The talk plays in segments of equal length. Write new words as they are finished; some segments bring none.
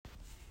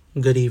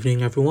Good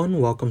evening,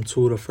 everyone. Welcome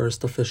to the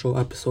first official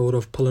episode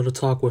of Political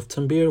Talk with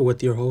Tambir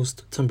with your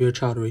host, Tambir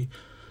Chowdhury.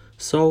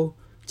 So,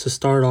 to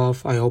start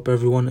off, I hope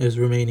everyone is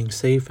remaining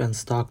safe and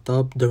stocked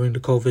up during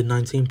the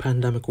COVID-19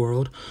 pandemic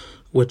world,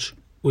 which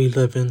we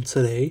live in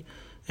today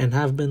and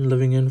have been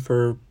living in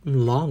for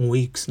long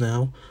weeks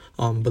now.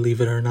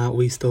 Believe it or not,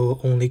 we still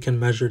only can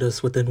measure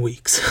this within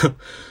weeks.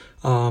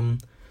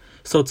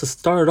 So to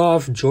start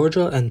off,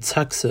 Georgia and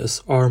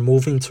Texas are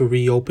moving to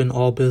reopen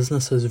all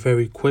businesses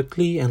very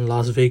quickly, and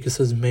Las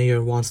Vegas's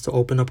mayor wants to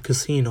open up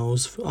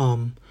casinos.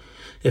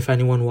 If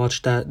anyone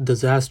watched that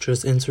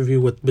disastrous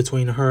interview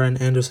between her and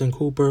Anderson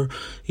Cooper,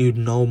 you'd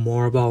know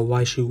more about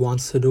why she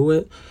wants to do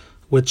it,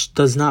 which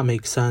does not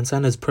make sense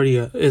and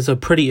is a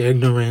pretty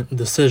ignorant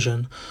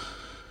decision.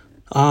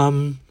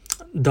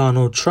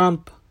 Donald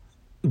Trump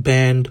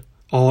banned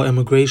all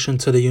immigration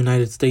to the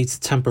United States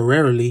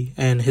temporarily,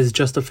 and his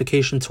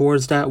justification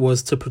towards that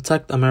was to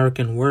protect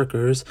American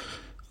workers.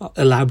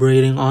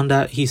 Elaborating on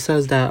that, he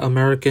says that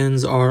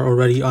Americans are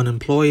already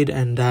unemployed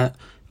and that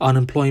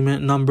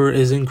unemployment number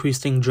is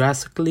increasing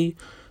drastically,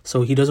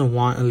 so he doesn't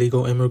want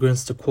illegal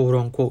immigrants to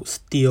quote-unquote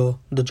steal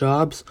the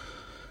jobs.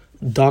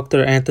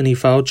 Dr. Anthony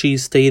Fauci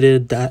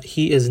stated that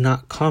he is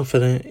not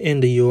confident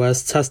in the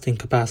U.S. testing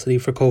capacity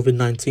for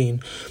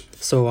COVID-19.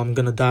 So I'm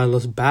going to dial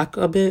us back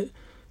a bit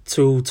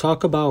to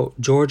talk about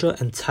Georgia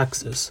and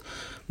Texas.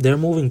 They're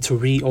moving to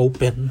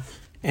reopen,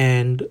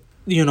 and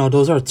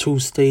those are two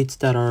states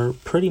that are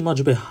pretty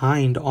much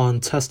behind on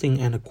testing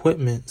and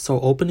equipment,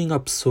 so opening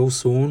up so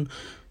soon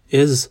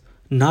is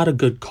not a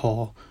good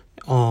call.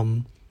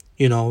 New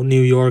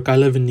York, I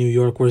live in New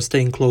York, we're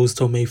staying closed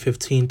till May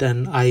 15th,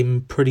 and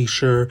I'm pretty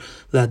sure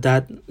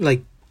that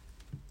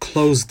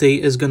close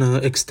date is gonna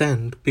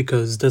extend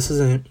because this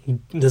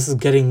is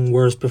getting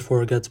worse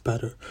before it gets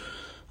better.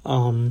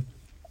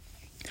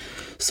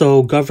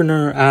 So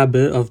Governor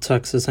Abbott of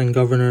Texas and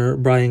Governor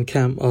Brian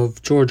Kemp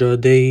of Georgia,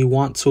 they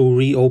want to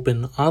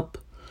reopen up.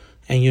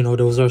 And,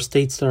 those are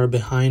states that are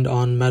behind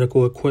on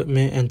medical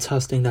equipment and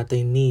testing that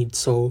they need.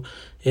 So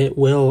it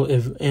will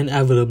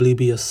inevitably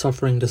be a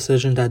suffering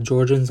decision that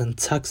Georgians and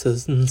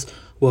Texans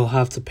will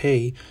have to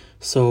pay.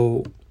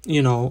 So,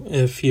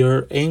 if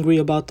you're angry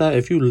about that,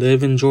 if you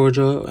live in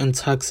Georgia and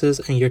Texas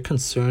and you're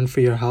concerned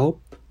for your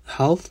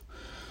health,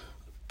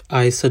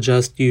 I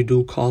suggest you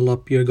do call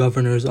up your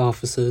governor's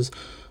offices.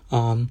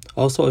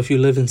 Also, if you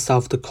live in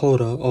South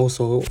Dakota,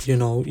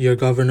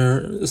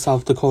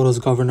 South Dakota's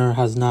governor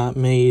has not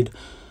made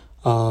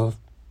a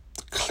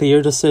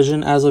clear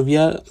decision as of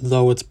yet,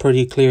 though it's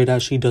pretty clear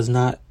that she does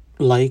not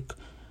like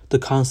the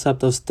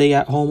concept of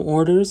stay-at-home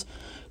orders.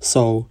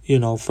 So,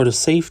 for the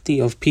safety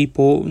of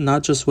people,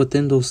 not just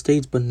within those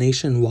states, but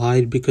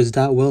nationwide, because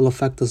that will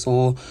affect us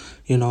all,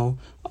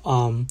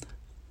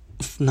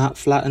 not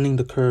flattening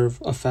the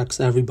curve affects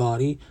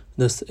everybody.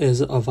 This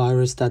is a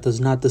virus that does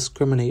not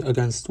discriminate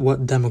against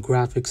what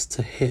demographics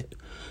to hit.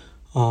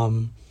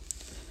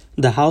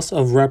 The House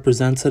of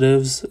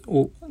Representatives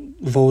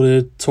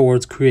voted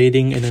towards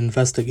creating an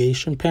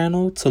investigation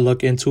panel to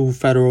look into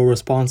federal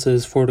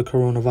responses for the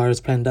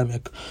coronavirus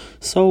pandemic.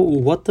 So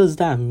what does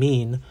that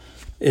mean?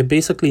 It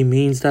basically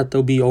means that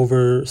they'll be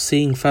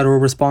overseeing federal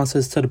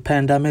responses to the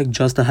pandemic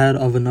just ahead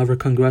of another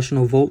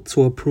congressional vote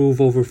to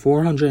approve over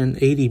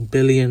 $480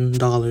 billion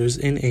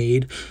in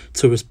aid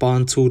to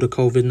respond to the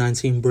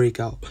COVID-19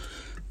 breakout.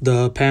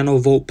 The panel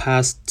vote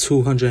passed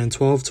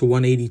 212 to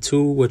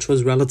 182, which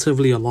was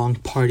relatively along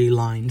party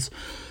lines.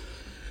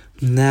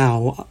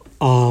 Now,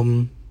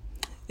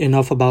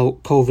 enough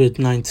about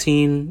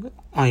COVID-19.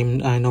 I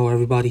know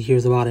everybody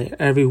hears about it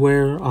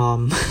everywhere.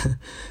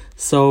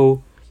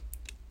 So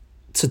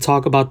to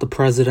talk about the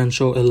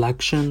presidential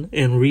election,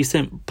 in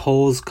recent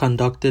polls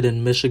conducted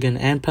in Michigan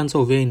and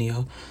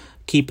Pennsylvania,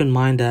 keep in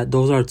mind that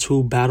those are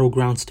two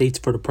battleground states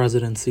for the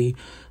presidency,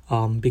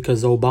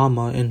 because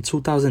Obama in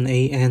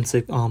 2008 and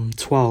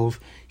 2012,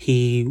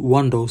 he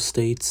won those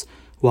states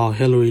while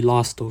Hillary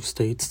lost those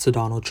states to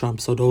Donald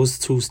Trump. So those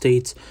two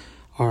states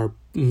are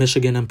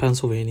Michigan and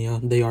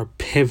Pennsylvania. They are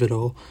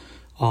pivotal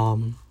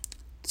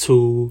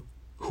to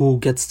who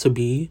gets to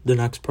be the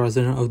next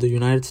president of the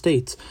United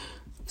States.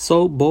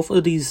 So both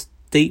of these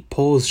state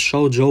polls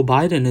show Joe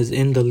Biden is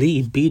in the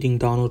lead, beating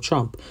Donald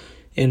Trump.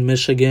 In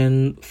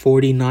Michigan,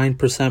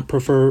 49%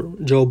 prefer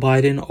Joe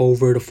Biden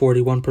over the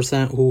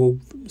 41%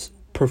 who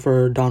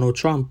prefer Donald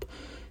Trump.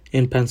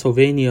 In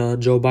Pennsylvania,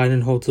 Joe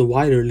Biden holds a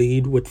wider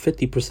lead with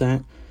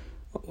 50%.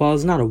 Well,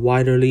 it's not a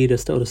wider lead,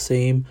 it's still the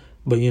same,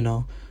 but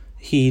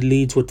he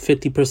leads with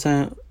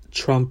 50%,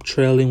 Trump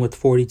trailing with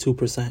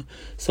 42%.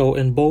 So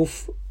in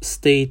both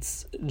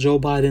states, Joe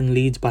Biden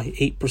leads by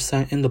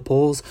 8% in the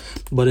polls,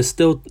 but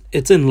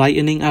it's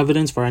enlightening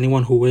evidence for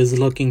anyone who is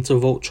looking to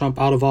vote Trump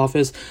out of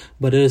office,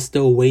 but it is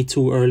still way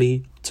too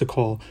early to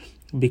call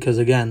because,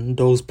 again,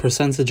 those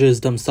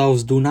percentages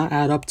themselves do not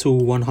add up to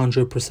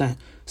 100%.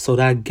 So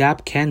that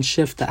gap can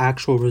shift the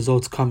actual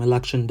results come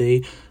election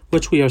day,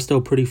 which we are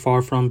still pretty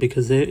far from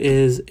because it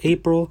is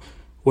April.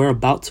 We're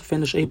about to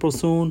finish April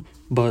soon,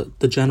 but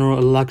the general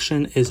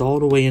election is all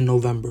the way in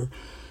November.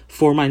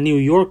 For my New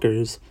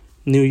Yorkers,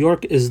 New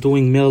York is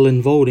doing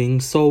mail-in voting,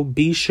 so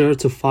be sure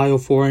to file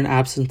for an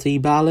absentee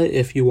ballot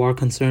if you are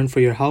concerned for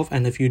your health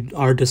and if you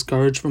are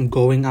discouraged from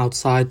going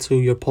outside to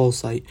your poll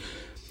site.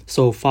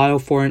 So file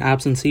for an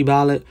absentee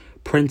ballot,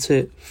 print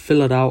it,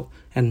 fill it out,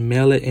 and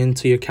mail it in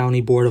to your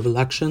county board of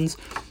elections.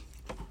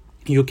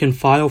 You can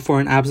file for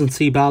an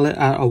absentee ballot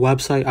at a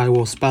website I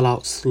will spell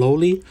out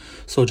slowly,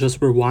 so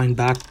just rewind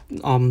back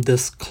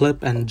this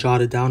clip and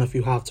jot it down if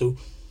you have to.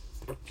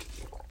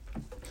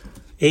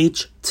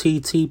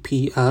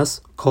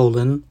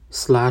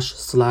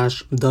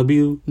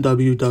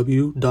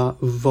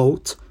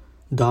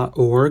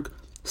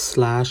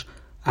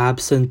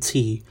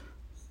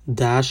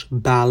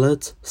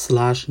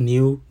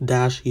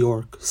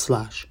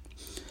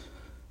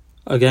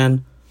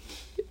 Again,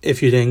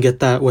 if you didn't get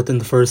that within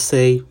the first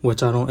say,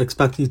 which I don't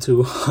expect you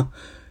to,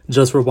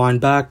 just rewind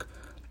back,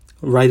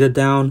 write it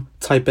down,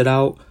 type it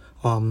out,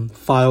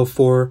 file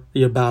for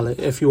your ballot.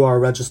 If you are a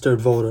registered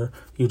voter,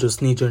 you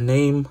just need your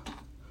name,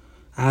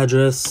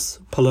 address,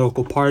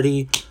 political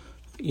party,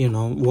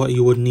 what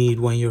you would need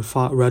when you're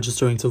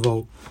registering to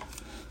vote.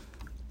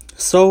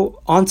 So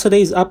on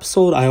today's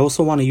episode, I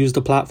also want to use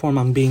the platform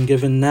I'm being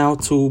given now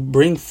to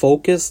bring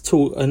focus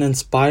to an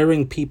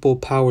inspiring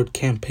people-powered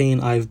campaign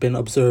I've been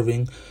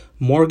observing.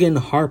 Morgan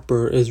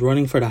Harper is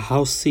running for the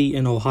House seat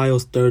in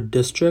Ohio's 3rd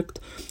District.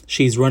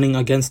 She's running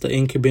against the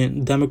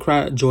incumbent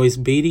Democrat Joyce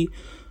Beatty.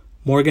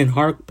 Morgan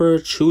Harper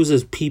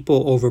chooses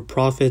people over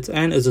profits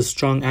and is a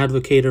strong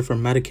advocate for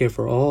Medicare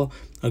for All,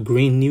 a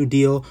Green New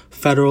Deal,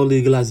 federal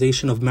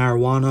legalization of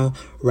marijuana,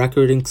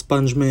 record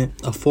expungement,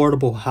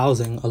 affordable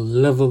housing, a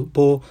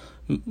livable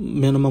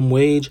minimum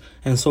wage,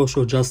 and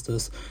social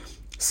justice.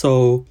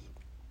 So,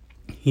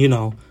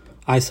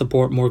 I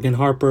support Morgan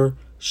Harper.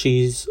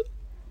 She's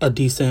a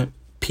decent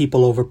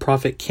people over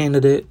profit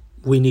candidate.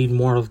 We need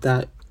more of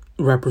that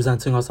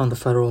representing us on the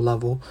federal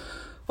level.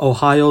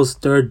 Ohio's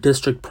 3rd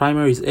District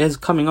primaries is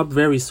coming up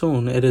very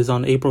soon. It is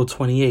on April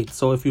 28th.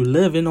 So if you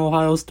live in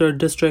Ohio's 3rd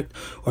District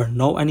or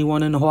know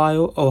anyone in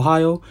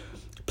Ohio,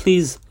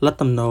 please let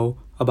them know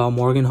about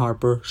Morgan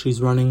Harper. She's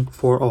running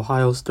for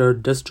Ohio's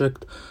 3rd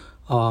District.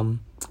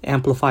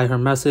 Amplify her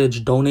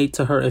message, donate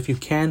to her if you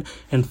can,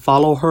 and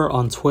follow her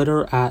on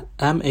Twitter at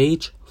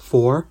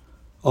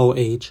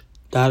MH4OH.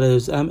 That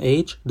is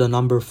MH, the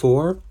number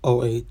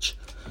 4OH.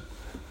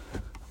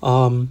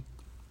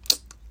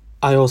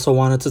 I also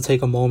wanted to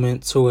take a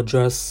moment to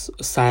address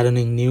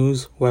saddening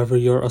news, whether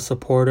you're a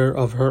supporter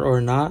of her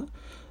or not.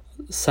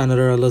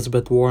 Senator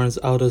Elizabeth Warren's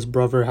eldest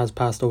brother has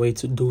passed away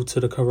due to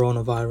the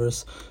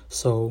coronavirus.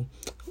 So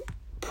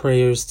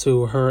prayers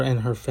to her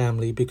and her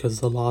family,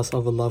 because the loss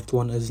of a loved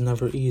one is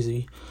never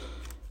easy.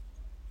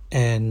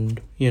 And,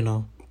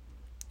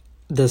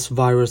 this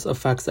virus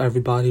affects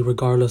everybody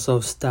regardless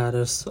of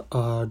status,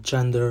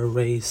 gender,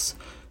 race.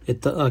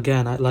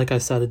 Like I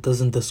said, it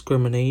doesn't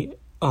discriminate,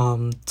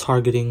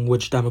 targeting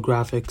which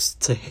demographics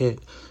to hit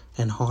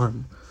and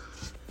harm.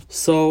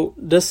 So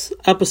this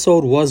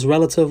episode was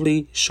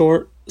relatively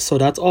short, so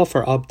that's all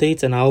for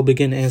updates, and I'll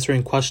begin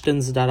answering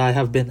questions that I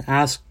have been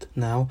asked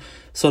now.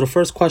 So the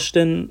first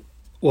question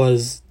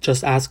was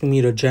just asking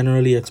me to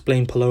generally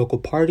explain political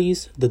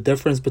parties, the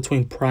difference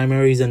between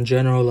primaries and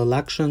general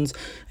elections,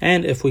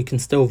 and if we can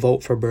still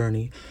vote for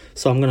Bernie.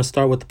 So I'm going to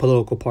start with the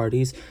political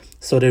parties.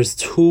 So there's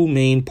two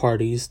main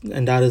parties,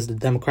 and that is the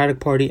Democratic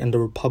Party and the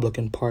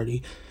Republican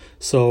Party.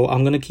 So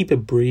I'm going to keep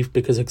it brief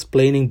because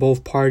explaining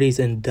both parties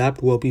in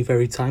depth will be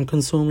very time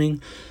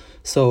consuming.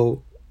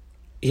 So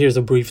here's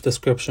a brief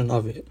description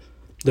of it.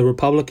 The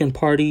Republican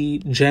Party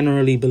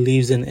generally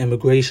believes in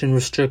immigration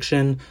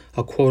restriction,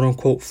 a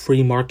quote-unquote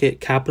free market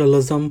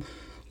capitalism,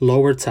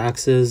 lower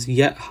taxes,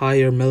 yet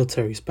higher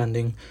military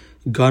spending,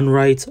 gun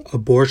rights,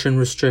 abortion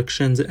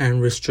restrictions,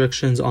 and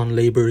restrictions on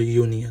labor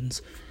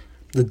unions.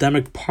 The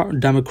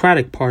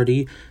Democratic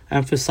Party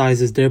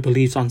emphasizes their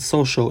beliefs on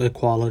social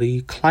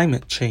equality,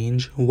 climate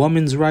change,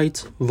 women's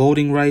rights,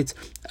 voting rights,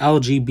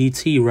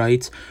 LGBT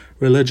rights,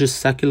 religious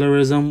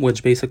secularism,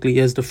 which basically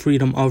is the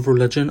freedom of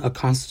religion, a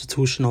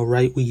constitutional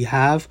right we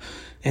have,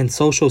 and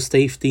social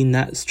safety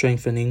net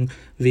strengthening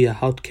via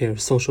healthcare,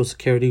 social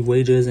security,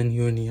 wages, and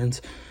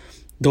unions.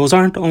 Those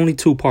aren't the only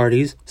two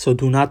parties, so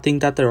do not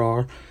think that there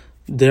are.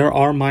 There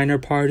are minor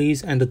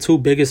parties, and the two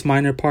biggest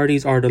minor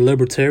parties are the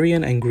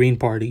Libertarian and Green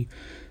Party.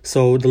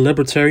 So the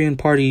Libertarian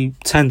Party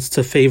tends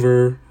to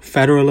favor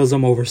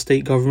federalism over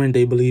state government.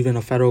 They believe in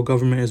a federal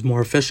government is more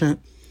efficient.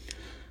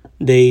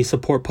 They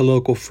support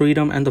political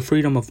freedom and the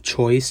freedom of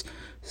choice.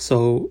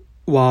 So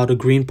while the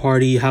Green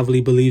Party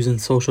heavily believes in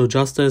social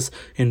justice,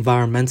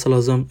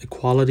 environmentalism,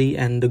 equality,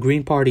 and the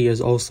Green Party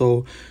is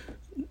also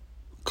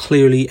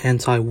clearly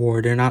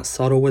anti-war. They're not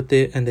subtle with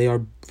it, and they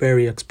are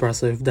very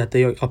expressive that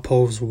they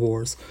oppose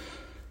wars.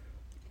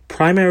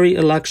 Primary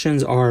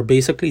elections are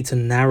basically to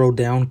narrow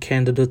down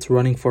candidates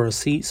running for a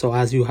seat. So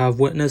as you have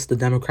witnessed, the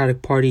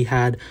Democratic Party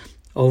had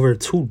over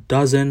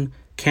 24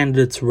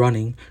 candidates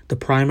running. The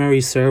primary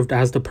served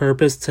as the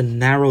purpose to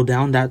narrow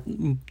down that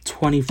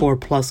 24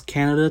 plus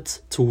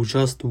candidates to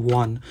just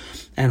one.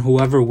 And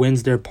whoever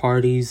wins their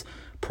party's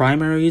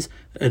primaries,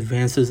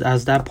 advances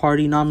as that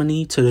party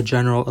nominee to the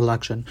general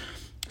election.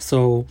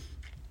 So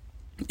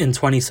in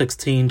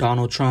 2016,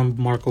 Donald Trump,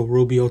 Marco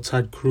Rubio,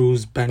 Ted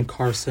Cruz, Ben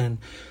Carson,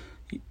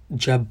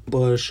 Jeb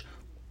Bush,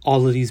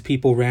 all of these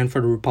people ran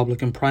for the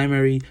Republican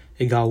primary.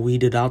 It got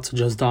weeded out to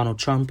just Donald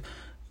Trump.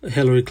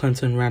 Hillary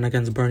Clinton ran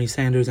against Bernie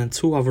Sanders and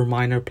two other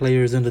minor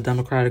players in the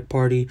Democratic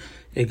Party.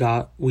 It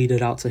got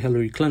weeded out to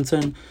Hillary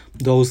Clinton.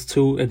 Those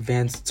two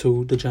advanced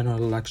to the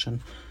general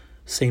election.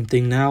 Same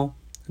thing now.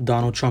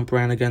 Donald Trump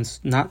ran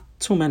against not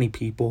too many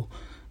people,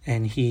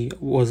 and he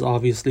was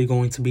obviously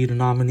going to be the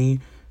nominee.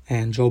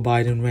 And Joe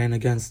Biden ran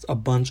against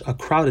a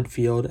crowded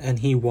field, and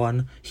he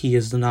won. He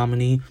is the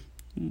nominee.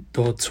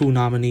 The two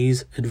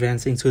nominees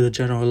advancing to the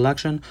general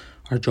election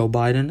are Joe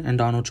Biden and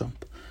Donald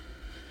Trump.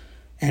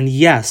 And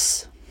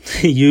yes,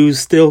 you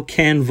still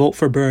can vote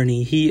for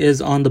Bernie. He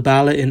is on the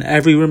ballot in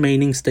every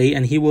remaining state,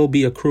 and he will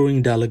be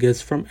accruing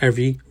delegates from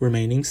every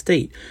remaining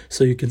state.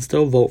 So you can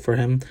still vote for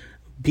him.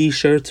 Be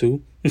sure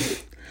to.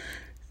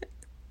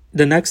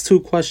 The next two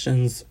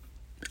questions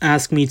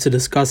ask me to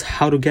discuss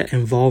how to get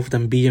involved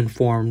and be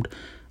informed.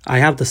 I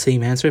have the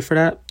same answer for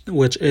that,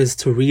 which is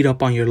to read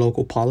up on your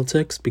local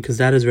politics, because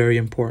that is very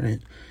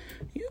important.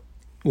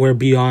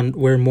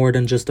 We're more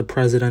than just a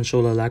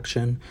presidential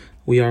election.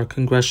 We are a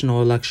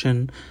congressional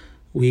election.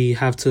 We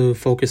have to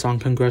focus on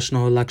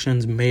congressional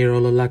elections,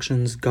 mayoral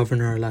elections,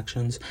 governor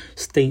elections,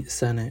 state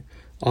senate,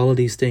 all of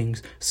these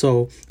things.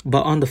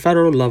 But on the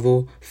federal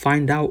level,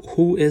 find out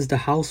who is the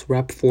House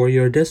rep for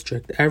your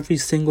district. Every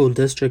single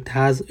district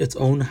has its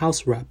own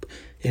House rep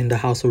in the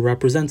House of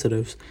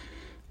Representatives.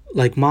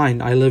 Like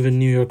mine, I live in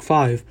New York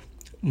 5.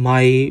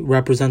 My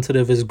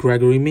representative is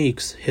Gregory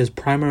Meeks. His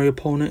primary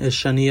opponent is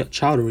Shania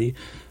Chowdhury.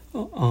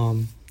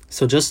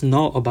 So just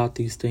know about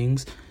these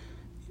things.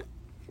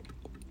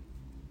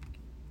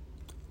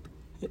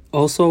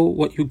 Also,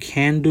 what you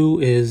can do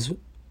is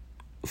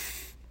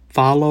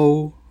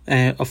follow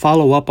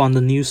up on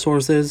the news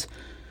sources,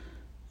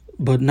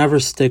 but never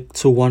stick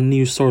to one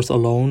news source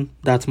alone.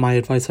 That's my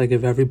advice I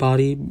give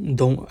everybody.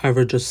 Don't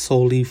ever just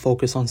solely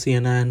focus on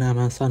CNN,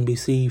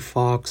 MSNBC,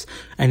 Fox,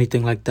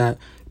 anything like that,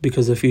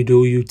 because if you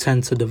do, you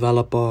tend to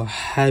develop a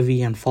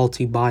heavy and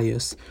faulty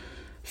bias.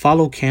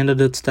 Follow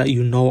candidates that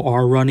you know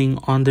are running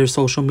on their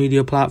social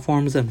media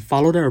platforms, and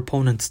follow their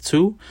opponents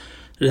too.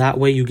 That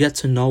way you get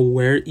to know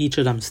where each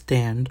of them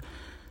stand.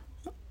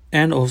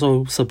 And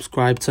also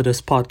subscribe to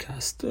this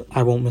podcast.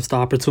 I won't miss the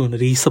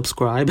opportunity.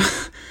 Subscribe.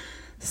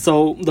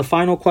 So the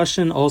final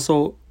question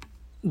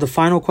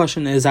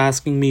is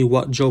asking me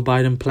what Joe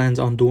Biden plans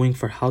on doing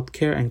for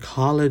healthcare and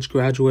college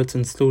graduates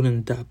and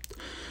student debt.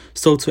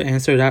 So to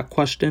answer that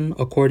question,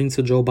 according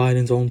to Joe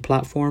Biden's own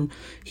platform,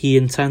 he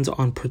intends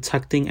on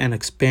protecting and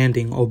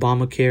expanding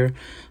Obamacare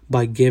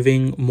by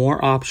giving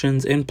more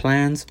options in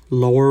plans,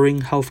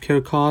 lowering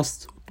healthcare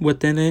costs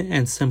within it,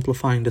 and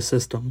simplifying the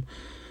system.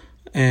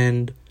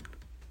 And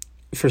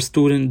for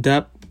student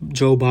debt,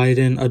 Joe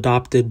Biden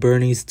adopted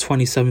Bernie's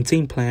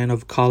 2017 plan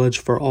of College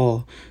for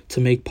All to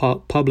make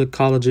public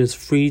colleges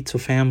free to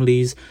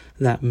families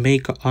that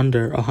make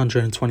under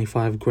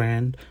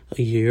 $125,000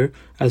 a year,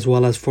 as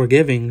well as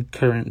forgiving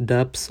current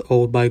debts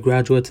owed by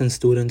graduates and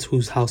students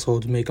whose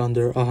households make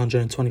under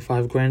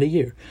 $125,000 a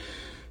year.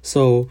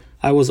 So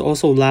I was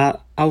also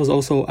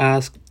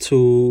asked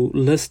to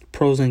list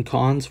pros and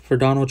cons for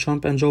Donald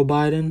Trump and Joe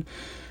Biden.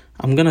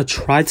 I'm going to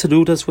try to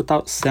do this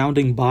without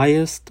sounding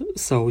biased,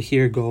 so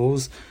here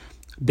goes.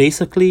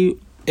 Basically,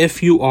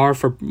 if you are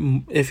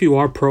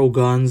pro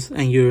guns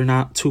and you're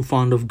not too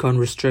fond of gun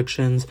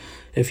restrictions,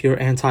 if you're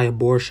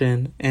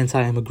anti-abortion,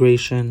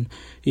 anti-immigration,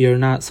 you're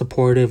not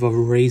supportive of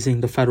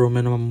raising the federal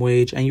minimum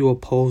wage, and you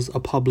oppose a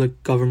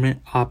public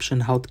government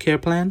option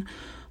healthcare plan,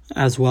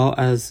 as well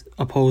as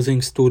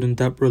opposing student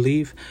debt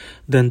relief,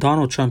 then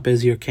Donald Trump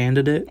is your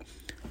candidate.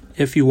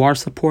 If you are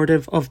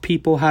supportive of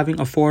people having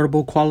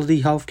affordable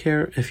quality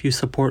healthcare, if you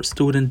support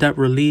student debt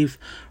relief,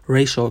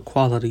 racial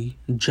equality,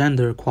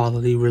 gender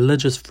equality,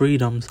 religious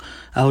freedoms,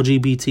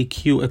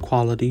 LGBTQ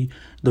equality,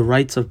 the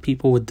rights of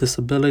people with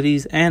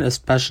disabilities, and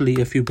especially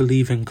if you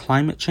believe in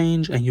climate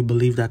change and you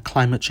believe that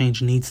climate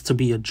change needs to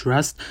be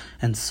addressed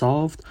and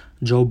solved,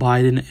 Joe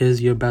Biden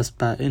is your best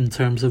bet in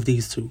terms of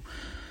these two.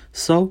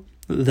 So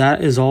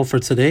that is all for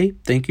today.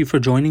 Thank you for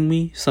joining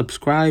me.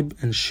 Subscribe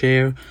and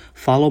share.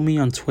 Follow me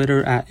on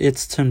Twitter at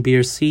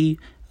ItsTanbirC.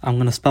 I'm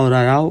going to spell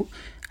that out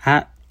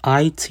at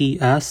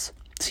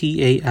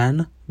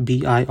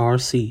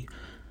ITSTANBIRC.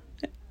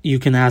 You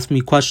can ask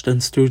me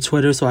questions through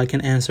Twitter so I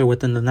can answer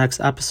within the next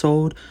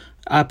episode.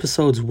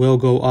 Episodes will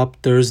go up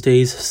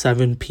Thursdays,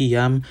 7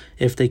 p.m.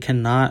 If they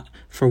cannot,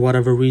 for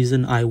whatever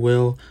reason, I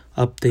will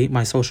update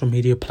my social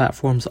media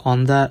platforms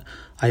on that.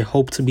 I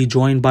hope to be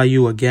joined by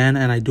you again,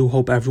 and I do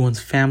hope everyone's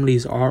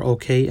families are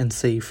okay and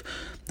safe.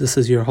 This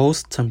is your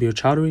host, Tanbir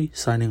Chowdhury,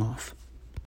 signing off.